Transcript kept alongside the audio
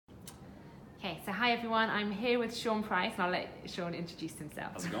Okay, so hi everyone, I'm here with Sean Price and I'll let Sean introduce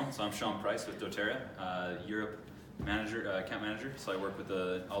himself. How's it going? So I'm Sean Price with doTERRA, Europe manager, account manager. So I work with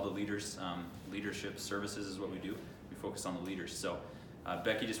all the leaders, leadership services is what we do. We focus on the leaders. So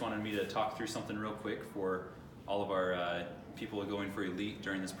Becky just wanted me to talk through something real quick for all of our people going for Elite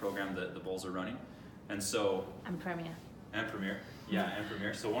during this program that the Bulls are running. And so... And Premier. And Premier, yeah, and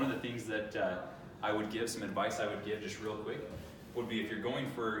Premier. So one of the things that I would give, some advice I would give just real quick, would be if you're going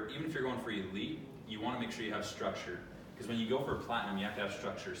for, even if you're going for Elite, you want to make sure you have structure. Because when you go for Platinum, you have to have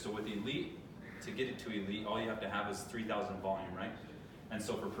structure. So with Elite, to get it to Elite, all you have to have is 3,000 volume, right? And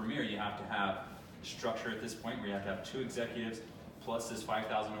so for Premier, you have to have structure at this point where you have to have 2 executives plus this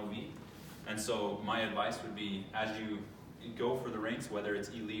 5,000 OV. And so my advice would be, as you go for the ranks, whether it's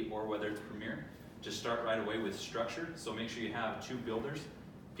Elite or whether it's Premier, just start right away with structure. So make sure you have 2 builders,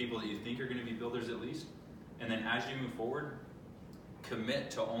 people that you think are going to be builders at least. And then as you move forward, commit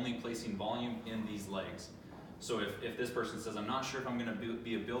to only placing volume in these legs. So if this person says, I'm not sure if I'm going to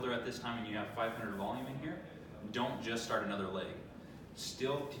be a builder at this time, and you have 500 volume in here, don't just start another leg.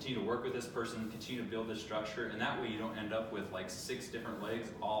 Still continue to work with this person, continue to build this structure, and that way you don't end up with like 6 different legs,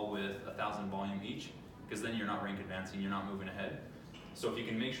 all with 1,000 volume each, because then you're not rank advancing, you're not moving ahead. So if you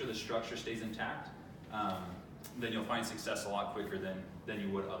can make sure the structure stays intact, then you'll find success a lot quicker than you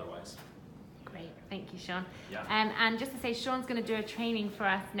would otherwise. Great, thank you, Sean. Yeah. And just to say, Sean's going to do a training for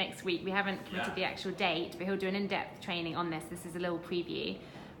us next week. We haven't committed the actual date, but he'll do an in-depth training on this. This is a little preview.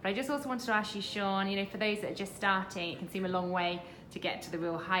 But I just also wanted to ask you, Sean, you know, for those that are just starting, it can seem a long way to get to the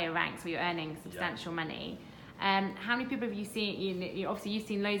real higher ranks where you're earning substantial money. How many people have you seen? Obviously, you've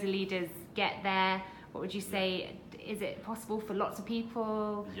seen loads of leaders get there. What would you say? Is it possible for lots of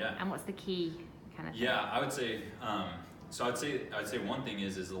people? Yeah. And what's the key kind of thing? Yeah, I would say. So I'd say one thing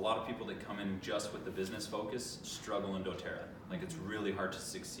is a lot of people that come in just with the business focus struggle in doTERRA. Like it's really hard to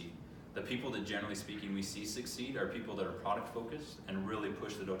succeed. The people that generally speaking we see succeed are people that are product focused and really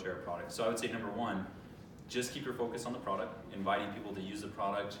push the doTERRA product. So I would say number one, just keep your focus on the product, inviting people to use the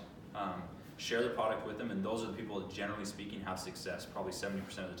product, share the product with them, and those are the people that generally speaking have success, probably 70%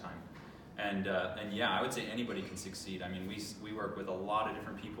 of the time. And yeah, I would say anybody can succeed. I mean, we work with a lot of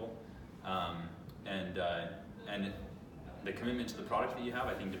different people, and the commitment to the product that you have,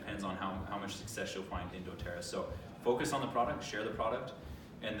 I think, depends on how much success you'll find in doTERRA. So focus on the product, share the product,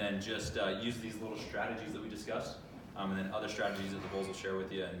 and then just use these little strategies that we discussed, and then other strategies that the Bulls will share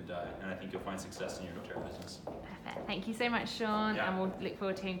with you, and I think you'll find success in your doTERRA business. Perfect. Thank you so much, Sean, and we'll look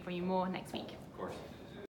forward to hearing from you more next week. Of course.